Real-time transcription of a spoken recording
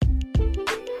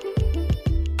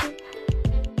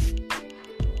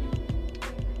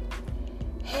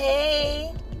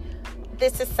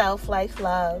This is Self Life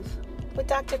Love with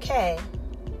Dr. K.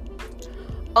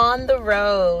 On the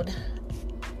road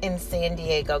in San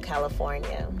Diego,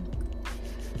 California.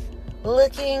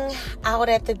 Looking out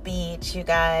at the beach, you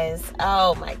guys.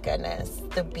 Oh my goodness.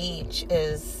 The beach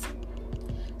is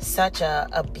such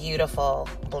a beautiful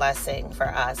blessing for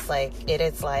us. Like, it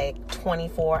is like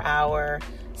 24-hour,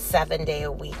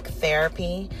 7-day-a-week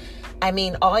therapy. I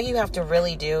mean, all you have to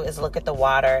really do is look at the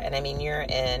water, and I mean, you're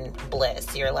in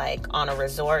bliss. You're like on a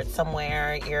resort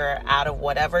somewhere. You're out of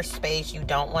whatever space you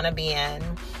don't want to be in.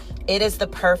 It is the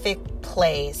perfect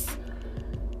place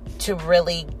to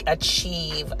really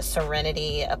achieve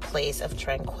serenity, a place of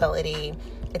tranquility.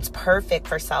 It's perfect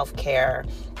for self-care,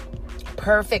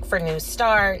 perfect for new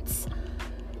starts,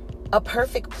 a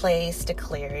perfect place to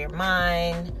clear your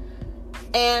mind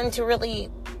and to really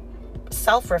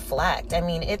self-reflect. I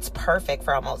mean, it's perfect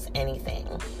for almost anything,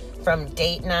 from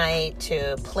date night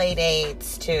to play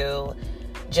dates to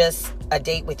just a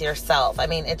date with yourself. I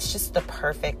mean, it's just the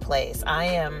perfect place. I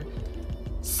am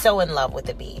so in love with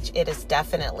the beach. It is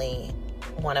definitely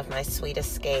one of my sweet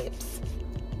escapes.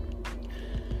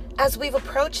 As we've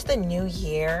approached the new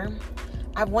year,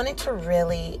 I wanted to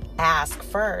really ask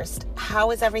first,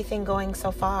 how is everything going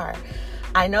so far?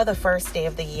 I know the first day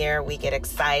of the year we get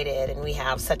excited and we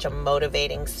have such a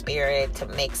motivating spirit to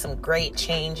make some great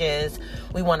changes.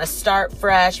 We want to start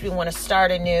fresh. We want to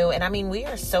start anew. And I mean, we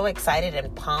are so excited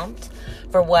and pumped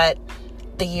for what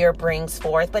the year brings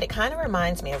forth. But it kind of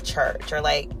reminds me of church or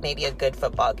like maybe a good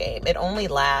football game. It only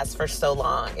lasts for so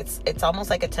long. It's almost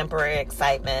like a temporary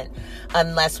excitement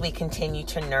unless we continue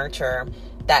to nurture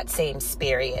that same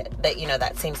spirit, that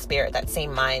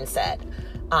same mindset.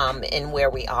 In where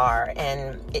we are.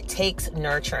 And it takes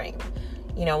nurturing.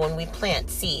 When we plant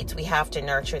seeds, we have to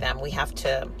nurture them. We have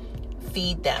to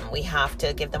feed them. We have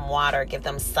to give them water, give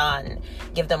them sun,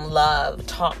 give them love,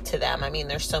 talk to them. I mean,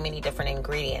 there's so many different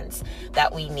ingredients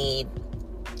that we need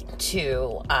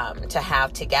to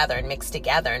have together and mix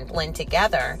together and blend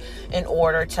together in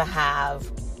order to have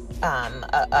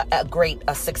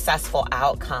a successful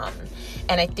outcome.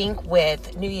 And I think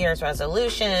with New Year's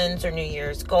resolutions or New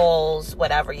Year's goals,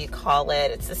 whatever you call it,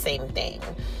 it's the same thing.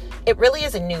 It really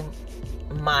is a new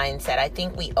mindset. I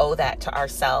think we owe that to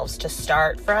ourselves to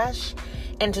start fresh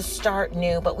and to start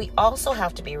new, but we also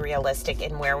have to be realistic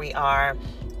in where we are,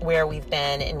 where we've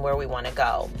been, and where we want to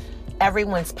go.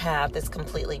 Everyone's path is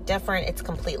completely different. It's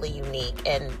completely unique,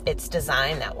 and it's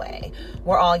designed that way.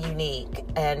 We're all unique,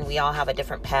 and we all have a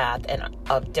different path and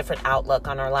a different outlook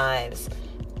on our lives.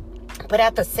 But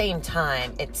at the same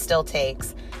time, it still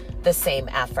takes the same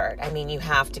effort. I mean, you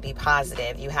have to be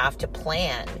positive. You have to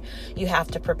plan. You have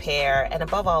to prepare. And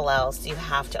above all else, you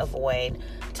have to avoid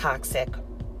toxic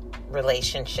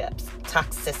relationships,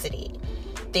 toxicity,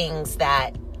 things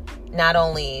that not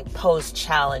only pose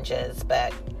challenges,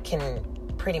 but can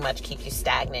pretty much keep you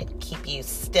stagnant, keep you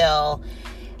still,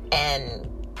 and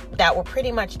that were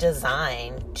pretty much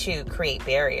designed to create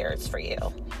barriers for you.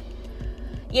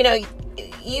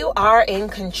 You are in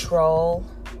control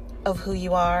of who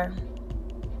you are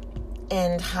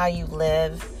and how you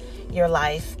live your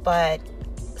life, but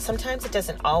sometimes it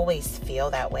doesn't always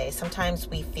feel that way. Sometimes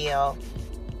we feel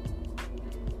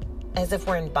as if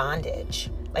we're in bondage,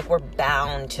 like we're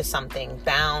bound to something,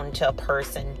 bound to a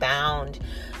person, bound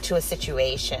to a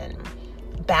situation,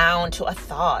 bound to a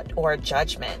thought or a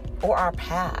judgment or our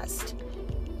past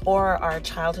or our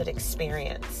childhood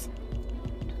experience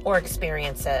or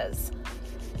experiences.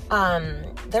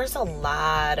 There's a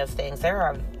lot of things. There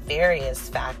are various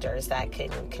factors that can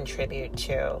contribute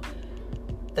to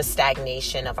the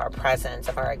stagnation of our presence,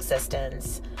 of our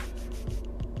existence,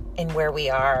 and where we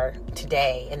are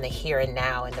today in the here and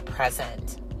now, in the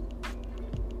present.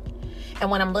 And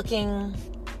when I'm looking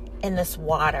in this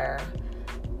water,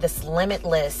 this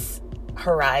limitless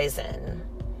horizon,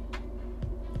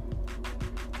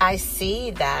 I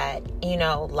see that,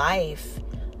 life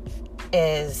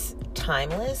is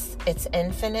timeless, it's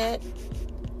infinite,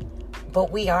 but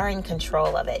we are in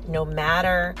control of it. No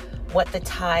matter what the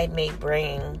tide may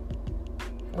bring,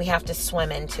 we have to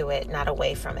swim into it, not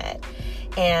away from it.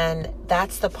 And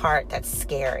that's the part that's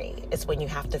scary, is when you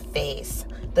have to face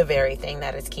the very thing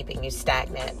that is keeping you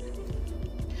stagnant.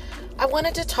 I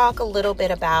wanted to talk a little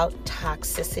bit about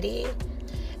toxicity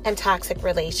and toxic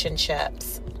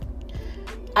relationships.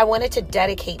 I wanted to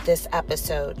dedicate this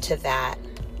episode to that.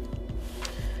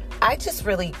 I just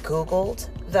really Googled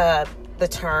the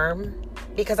term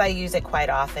because I use it quite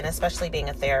often, especially being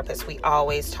a therapist. We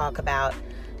always talk about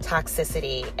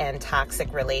toxicity and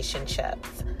toxic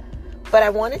relationships. But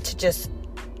I wanted to just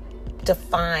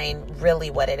define really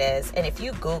what it is. And if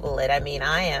you Google it, I mean,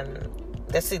 I am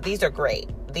These are great.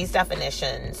 These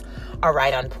definitions are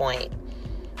right on point.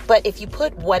 But if you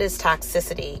put what is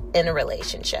toxicity in a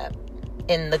relationship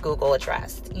in the Google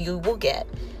address, you will get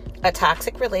a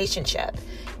toxic relationship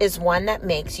is one that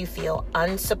makes you feel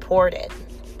unsupported,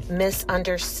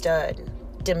 misunderstood,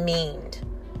 demeaned,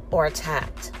 or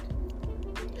attacked.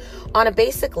 On a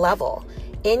basic level,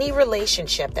 any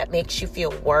relationship that makes you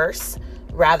feel worse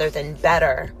rather than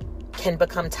better can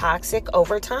become toxic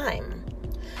over time.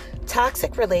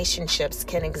 Toxic relationships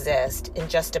can exist in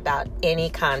just about any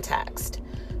context,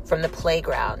 from the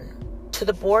playground to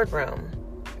the boardroom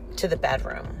to the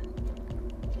bedroom.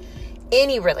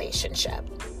 Any relationship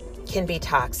can be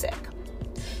toxic.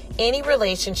 Any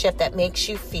relationship that makes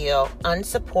you feel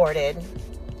unsupported,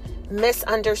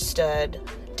 misunderstood,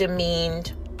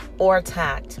 demeaned, or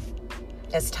attacked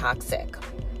is toxic.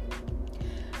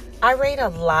 I read a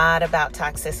lot about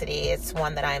toxicity. It's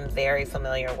one that I'm very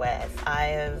familiar with. I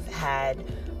have had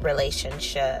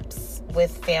relationships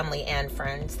with family and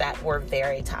friends that were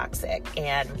very toxic.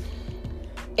 And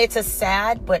it's a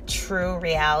sad but true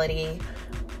reality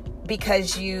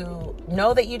because you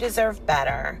know that you deserve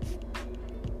better.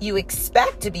 You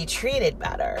expect to be treated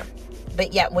better.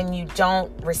 But yet when you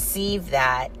don't receive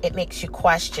that, it makes you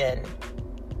question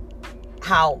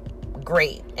how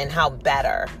great and how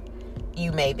better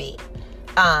you may be.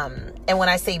 And when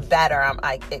I say better,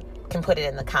 I can put it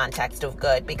in the context of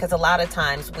good, because a lot of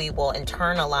times we will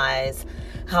internalize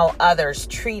how others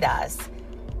treat us,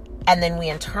 and then we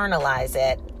internalize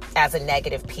it as a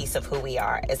negative piece of who we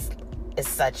are, as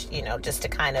such, just to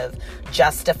kind of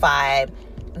justify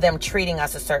them treating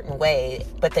us a certain way.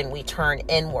 But then we turn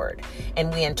inward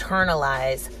and we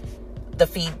internalize the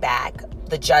feedback,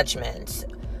 the judgments,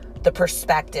 the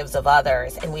perspectives of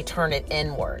others, and we turn it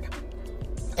inward.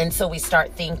 And so we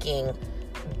start thinking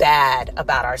bad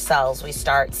about ourselves. We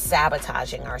start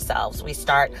sabotaging ourselves. We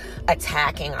start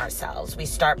attacking ourselves. We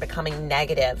start becoming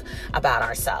negative about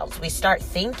ourselves. We start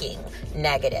thinking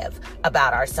negative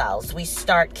about ourselves. We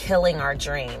start killing our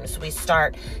dreams. We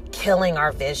start killing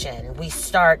our vision. We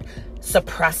start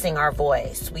suppressing our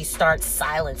voice. We start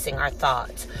silencing our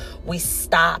thoughts. We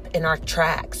stop in our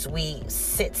tracks. We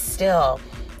sit still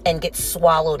and get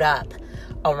swallowed up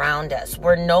around us.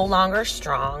 We're no longer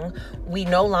strong. We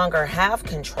no longer have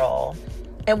control,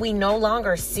 and we no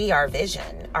longer see our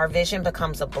vision. Our vision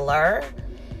becomes a blur.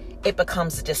 It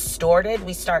becomes distorted.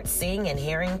 We start seeing and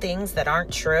hearing things that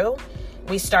aren't true.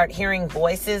 We start hearing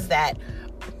voices that,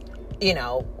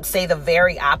 say the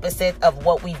very opposite of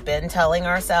what we've been telling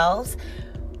ourselves.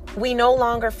 We no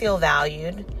longer feel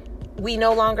valued. We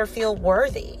no longer feel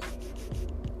worthy.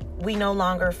 We no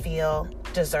longer feel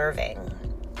deserving.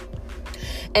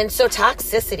 And so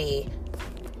toxicity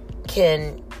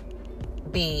can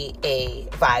be a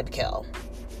vibe kill,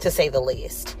 to say the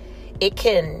least. It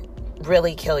can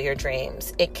really kill your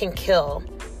dreams. It can kill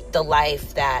the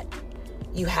life that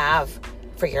you have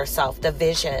for yourself, the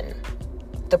vision,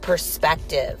 the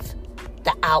perspective,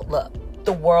 the outlook,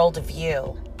 the world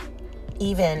view,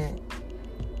 even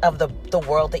of the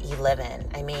world that you live in.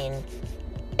 I mean,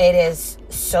 it is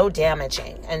so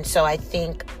damaging. And so I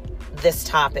think this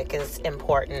topic is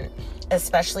important,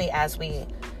 especially as we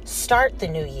start the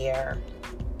new year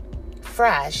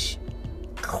fresh,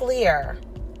 clear,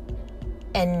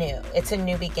 and new. It's a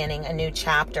new beginning, a new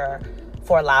chapter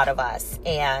for a lot of us.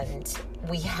 And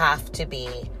we have to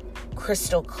be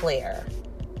crystal clear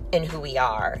in who we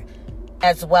are,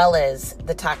 as well as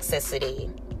the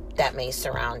toxicity that may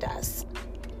surround us.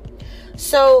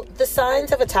 So the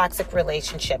signs of a toxic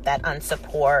relationship, that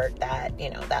unsupport,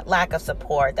 that lack of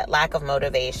support, that lack of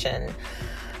motivation.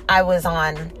 I was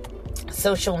on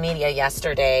social media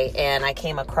yesterday and I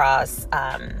came across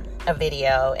a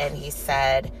video, and he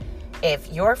said,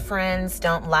 if your friends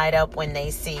don't light up when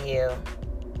they see you,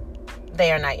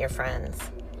 they are not your friends.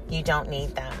 You don't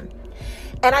need them.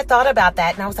 And I thought about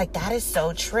that and I was like, that is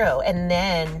so true. And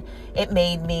then it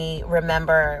made me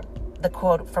remember the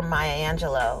quote from Maya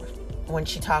Angelou when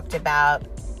she talked about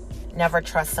never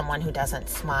trust someone who doesn't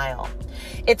smile.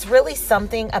 It's really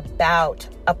something about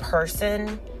a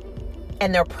person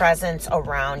and their presence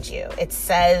around you. It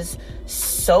says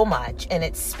so much and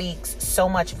it speaks so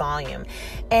much volume.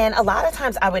 And a lot of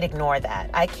times I would ignore that.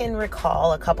 I can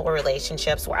recall a couple of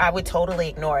relationships where I would totally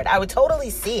ignore it. I would totally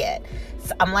see it.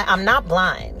 So I'm not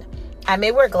blind. I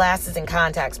may wear glasses and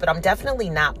contacts, but I'm definitely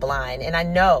not blind. And I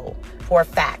know for a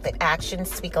fact that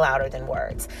actions speak louder than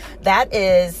words. That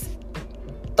is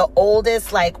the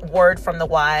oldest word from the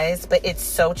wise, but it's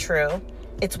so true.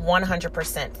 It's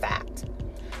 100% fact.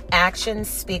 Action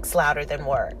speaks louder than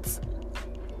words.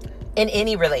 In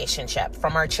any relationship,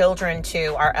 from our children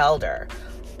to our elder,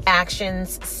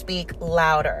 Actions speak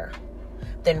louder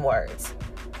than words.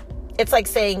 It's like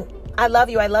saying, I love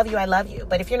you, I love you, I love you.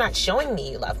 But if you're not showing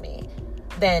me you love me,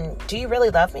 then do you really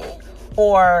love me?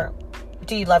 Or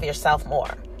do you love yourself more?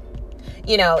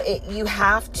 You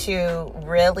have to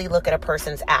really look at a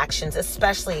person's actions,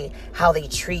 especially how they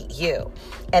treat you.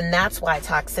 And that's why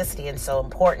toxicity is so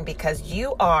important, because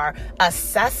you are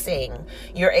assessing,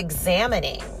 you're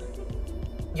examining,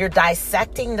 you're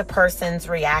dissecting the person's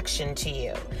reaction to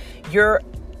you. You're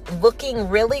looking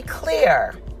really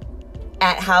clear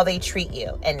at how they treat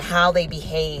you and how they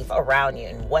behave around you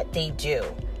and what they do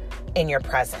in your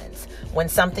presence. When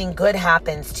something good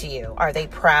happens to you, are they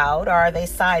proud or are they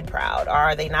side proud or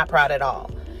are they not proud at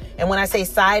all? And when I say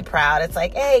side proud, it's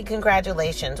like, hey,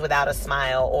 congratulations without a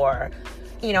smile, or,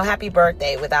 happy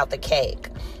birthday without the cake.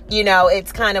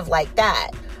 It's kind of like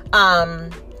that.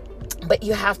 But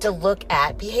you have to look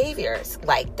at behaviors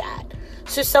like that.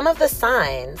 So some of the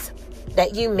signs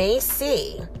that you may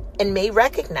see and may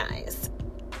recognize,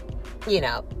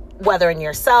 whether in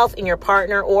yourself, in your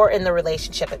partner, or in the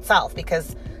relationship itself.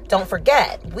 Because don't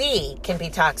forget, we can be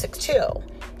toxic too.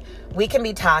 We can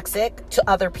be toxic to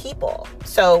other people.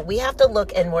 So we have to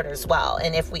look inward as well.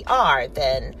 And if we are,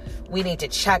 then we need to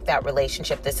check that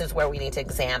relationship. This is where we need to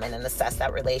examine and assess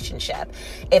that relationship.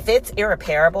 If it's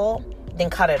irreparable, then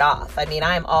cut it off.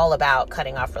 I'm all about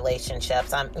cutting off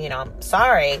relationships. I'm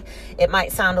sorry, it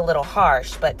might sound a little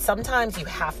harsh, but sometimes you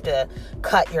have to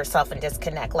cut yourself and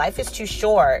disconnect. Life is too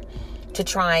short to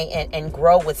try and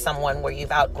grow with someone where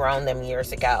you've outgrown them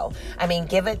years ago.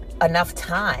 Give it enough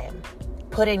time.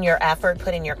 Put in your effort,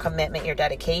 put in your commitment, your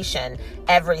dedication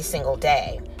every single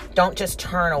day. Don't just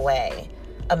turn away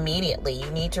immediately. You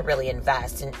need to really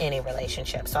invest in any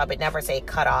relationship. So I would never say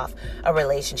cut off a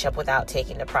relationship without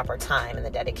taking the proper time and the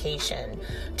dedication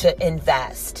to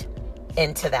invest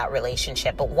into that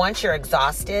relationship. But once you're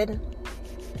exhausted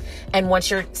and once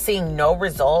you're seeing no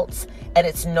results and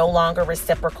it's no longer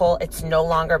reciprocal, it's no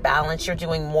longer balanced, you're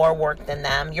doing more work than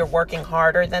them, you're working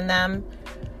harder than them,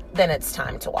 then it's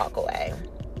time to walk away.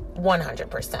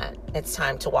 100%. It's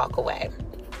time to walk away.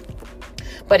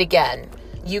 But again,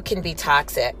 you can be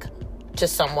toxic to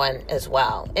someone as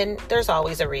well. And there's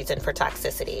always a reason for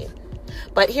toxicity.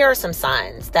 But here are some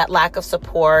signs: that lack of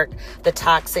support, the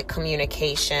toxic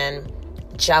communication,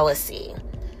 jealousy,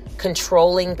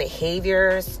 controlling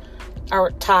behaviors are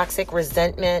toxic,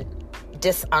 resentment,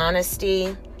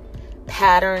 dishonesty,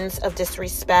 patterns of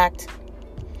disrespect,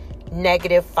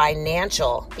 negative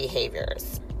financial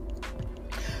behaviors.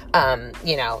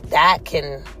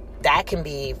 That can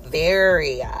be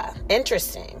very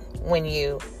interesting when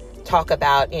you talk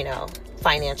about,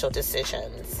 financial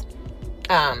decisions.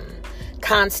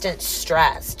 Constant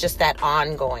stress, just that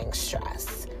ongoing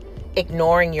stress.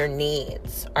 Ignoring your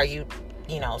needs. Are you,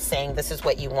 saying this is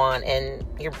what you want and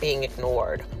you're being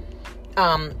ignored?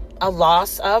 A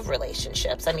loss of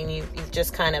relationships. You've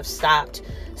just kind of stopped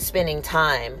spending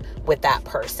time with that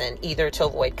person, either to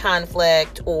avoid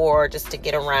conflict or just to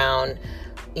get around,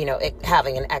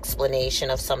 having an explanation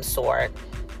of some sort.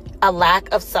 A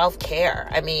lack of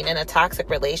self-care. In a toxic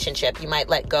relationship, you might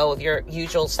let go of your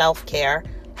usual self-care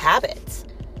habits.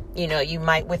 You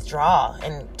might withdraw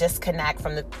and disconnect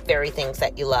from the very things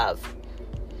that you love.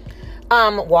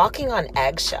 Walking on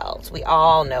eggshells. We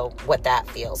all know what that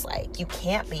feels like. You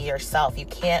can't be yourself. You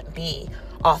can't be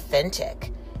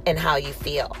authentic in how you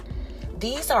feel.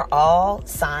 These are all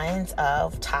signs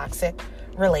of toxic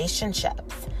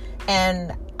relationships.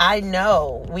 And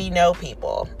we know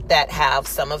people that have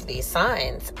some of these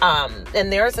signs.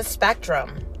 And there's a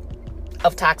spectrum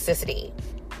of toxicity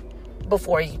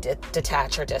before you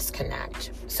detach or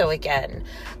disconnect. So again,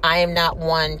 I am not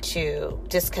one to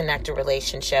disconnect a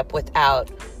relationship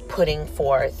without putting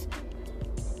forth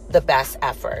the best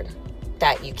effort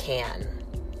that you can.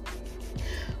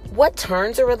 What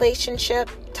turns a relationship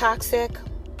toxic?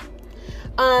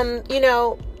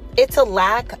 It's a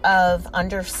lack of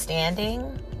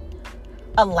understanding,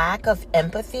 a lack of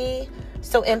empathy.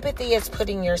 So empathy is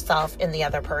putting yourself in the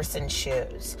other person's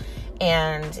shoes.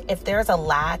 And if there's a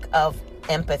lack of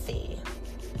empathy,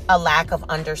 a lack of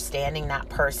understanding that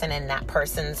person and that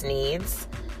person's needs,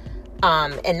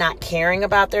 and not caring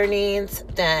about their needs,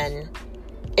 then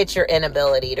it's your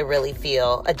inability to really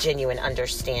feel a genuine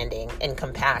understanding and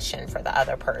compassion for the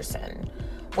other person,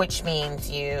 which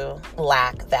means you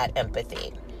lack that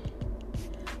empathy.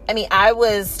 I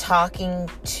was talking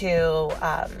to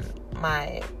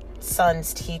my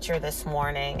son's teacher this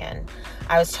morning, and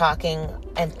I was talking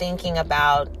and thinking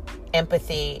about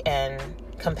empathy and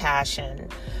compassion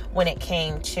when it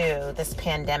came to this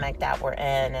pandemic that we're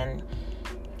in. And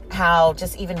how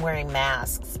just even wearing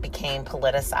masks became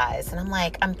politicized. And I'm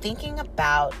like, I'm thinking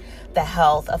about the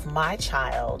health of my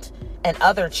child and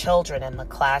other children in the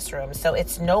classroom. So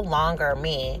it's no longer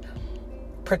me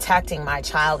protecting my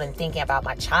child and thinking about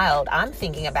my child. I'm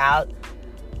thinking about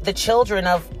the children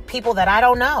of people that I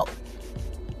don't know.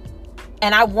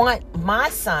 And I want my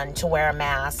son to wear a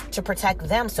mask to protect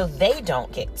them so they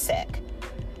don't get sick.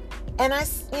 And I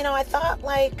thought,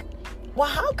 like, well,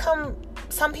 how come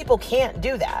some people can't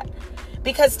do that?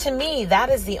 Because to me, that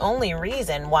is the only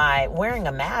reason why wearing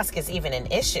a mask is even an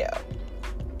issue.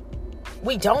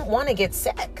 We don't want to get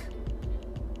sick.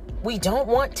 We don't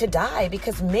want to die,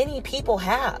 because many people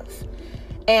have.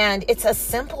 And it's a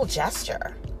simple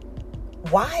gesture.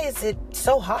 Why is it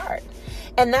so hard?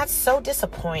 And that's so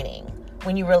disappointing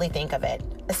when you really think of it,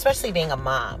 especially being a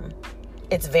mom.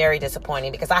 It's very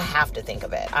disappointing because I have to think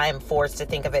of it. I am forced to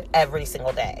think of it every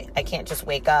single day. I can't just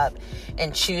wake up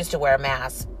and choose to wear a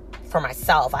mask for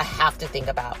myself. I have to think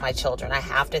about my children. I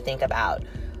have to think about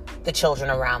the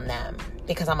children around them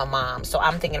because I'm a mom. So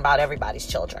I'm thinking about everybody's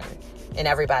children and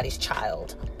everybody's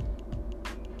child.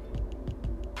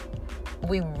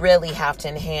 We really have to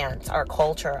enhance our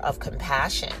culture of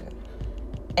compassion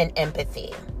and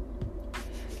empathy.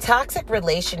 Toxic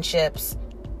relationships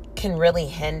can really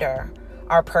hinder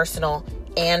our personal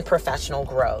and professional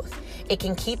growth. It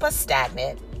can keep us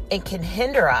stagnant. It can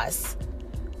hinder us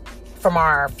from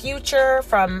our future,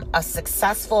 from a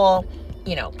successful,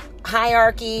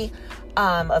 hierarchy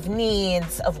of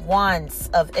needs, of wants,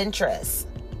 of interests.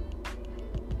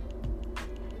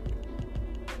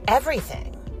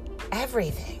 Everything.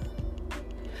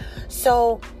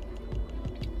 So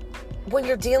when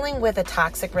you're dealing with a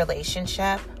toxic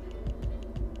relationship,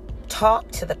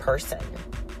 talk to the person,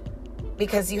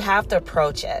 because you have to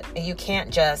approach it. You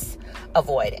can't just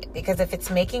avoid it, because if it's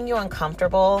making you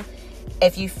uncomfortable,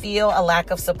 if you feel a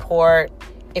lack of support,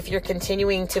 if you're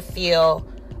continuing to feel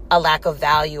a lack of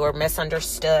value or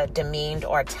misunderstood, demeaned,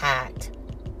 or attacked,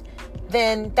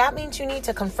 then that means you need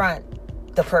to confront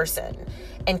the person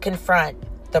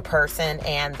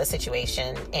and the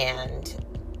situation and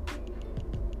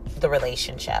the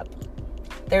relationship.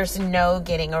 There's no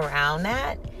getting around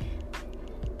that.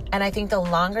 And I think the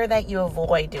longer that you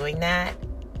avoid doing that,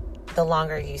 the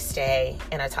longer you stay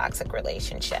in a toxic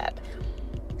relationship.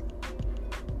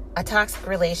 A toxic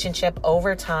relationship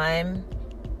over time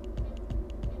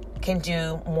can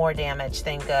do more damage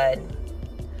than good.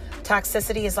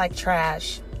 Toxicity is like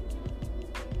trash.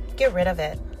 Get rid of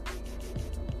it.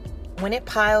 When it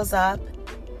piles up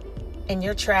and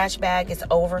your trash bag is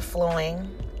overflowing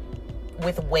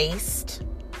with waste,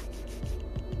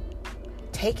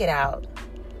 take it out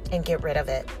and get rid of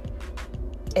it.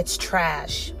 It's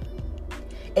trash.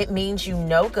 It means you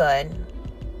no good,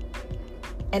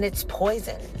 and it's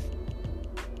poison.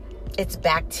 It's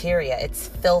bacteria. It's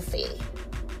filthy.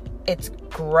 It's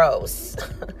gross.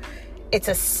 It's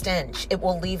a stench. It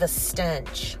will leave a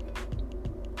stench,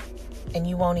 and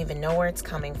you won't even know where it's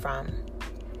coming from.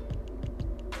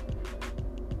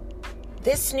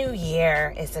 This new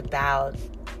year is about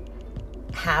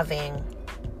having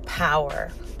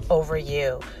power over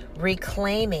you,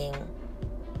 reclaiming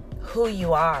who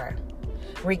you are,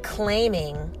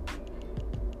 reclaiming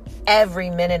every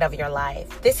minute of your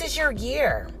life. This is your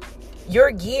year. Your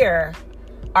year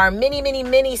are many, many,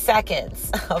 many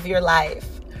seconds of your life.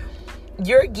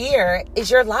 Your year is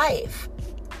your life.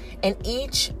 And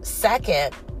each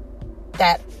second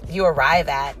that you arrive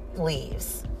at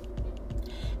leaves.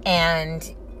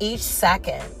 And each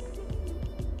second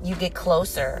you get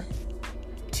closer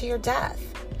to your death.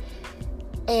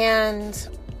 And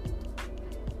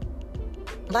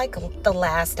like the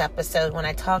last episode when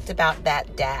I talked about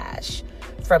that dash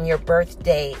from your birth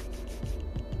date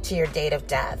to your date of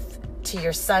death, to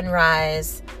your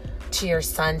sunrise, to your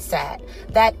sunset,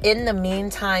 that in the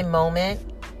meantime moment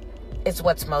is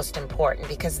what's most important,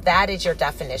 because that is your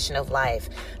definition of life.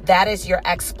 That is your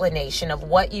explanation of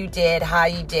what you did, how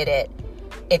you did it.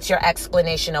 It's your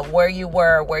explanation of where you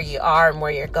were, where you are, and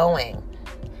where you're going.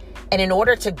 And in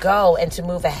order to go and to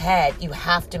move ahead, you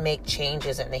have to make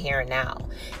changes in the here and now.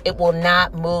 It will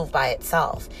not move by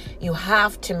itself. You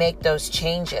have to make those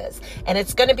changes. And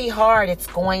it's going to be hard. It's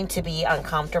going to be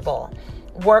uncomfortable.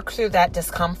 Work through that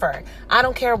discomfort. I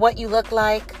don't care what you look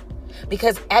like,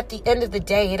 because at the end of the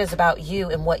day, it is about you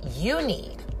and what you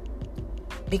need.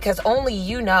 Because only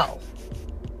you know.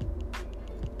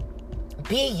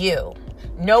 Be you.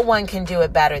 No one can do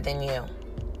it better than you.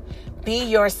 Be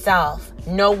yourself.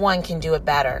 No one can do it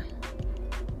better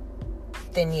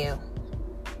than you.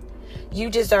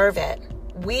 You deserve it.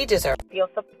 We deserve it.